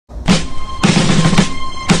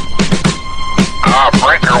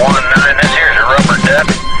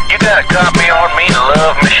got a copy on me,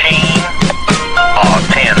 Love Machine? Oh,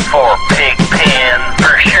 10-4 Pig Pen.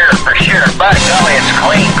 For sure, for sure. By golly, it's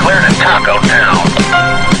clean, clear to Taco Town.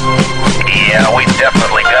 Yeah, we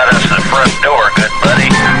definitely got us the front door, good buddy.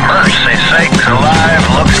 Mercy sakes alive,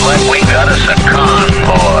 looks like we got us a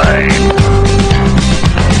convoy.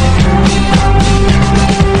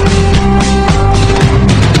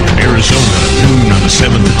 Arizona, noon on the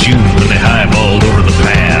 7th of June, when they highballed over the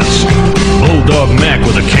pass. Bulldog Mac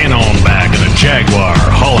with a cannon back and a Jaguar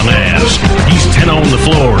hauling ass. He's 10 on the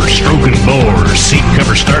floor, stroking bores, seat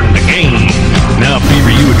cover starting to gain. Now, Beaver,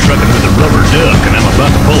 you were trucking with a rubber duck, and I'm about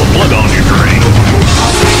to pull a plug on your drain.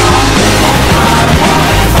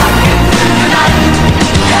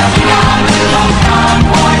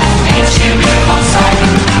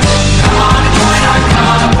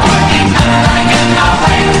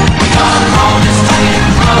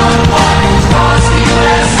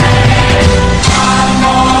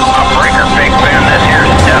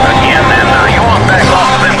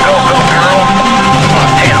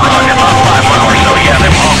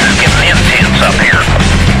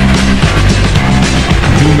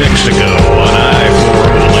 Mexico on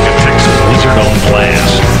I-4 like a Texas lizard on glass.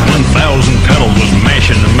 1,000 pedals was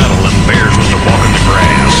mashing the metal and bears was walking the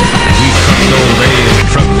grass. We trucked all day and we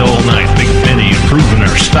trucked all night. Big Benny improving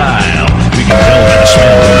our style. We can tell by the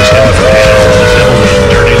smell he was heading for hell. The devil was a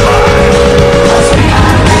dirty lie.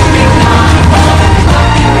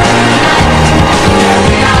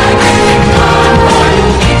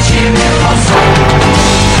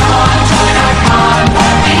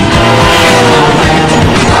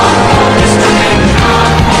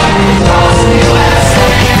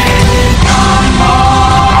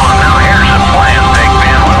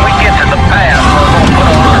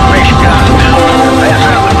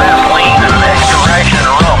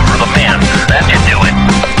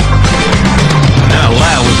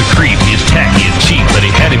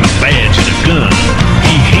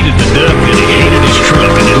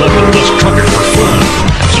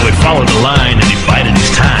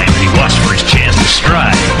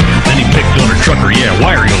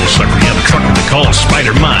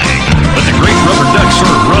 Spider Mike, but the great rubber duck sort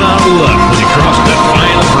of run out of luck when he crossed that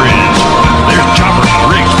final bridge. There's choppers and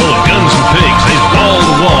rigs full of guns and pigs, they's wall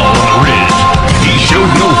to wall on the ridge. He showed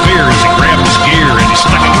no fear as he grabbed his gear and he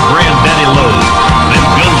stuck it to Granddaddy low. Them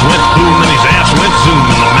guns went boom and his ass went zoom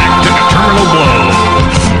and the Mac took a terminal blow.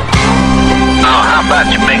 Oh, how about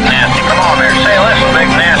you, Big Nasty? Come on there, say listen, Big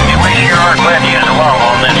Nasty, we sure are glad you're along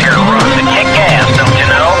on this here run to kick ass, don't you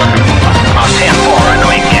know? Oh, 10-4, I know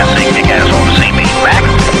you can't see kick ass on the see me, Mac.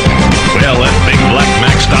 Well, that big black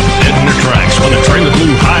Mac stopped dead in their tracks when the trailer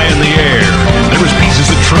blew high in the air. There was pieces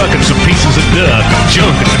of truck and some pieces of duck,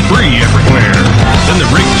 junk and debris everywhere. Then the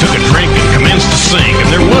rig took a drink and commenced to sink, and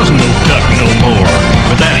there was no duck no more.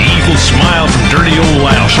 But that evil smile from dirty old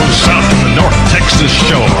Al showed south from the North Texas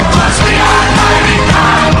shore.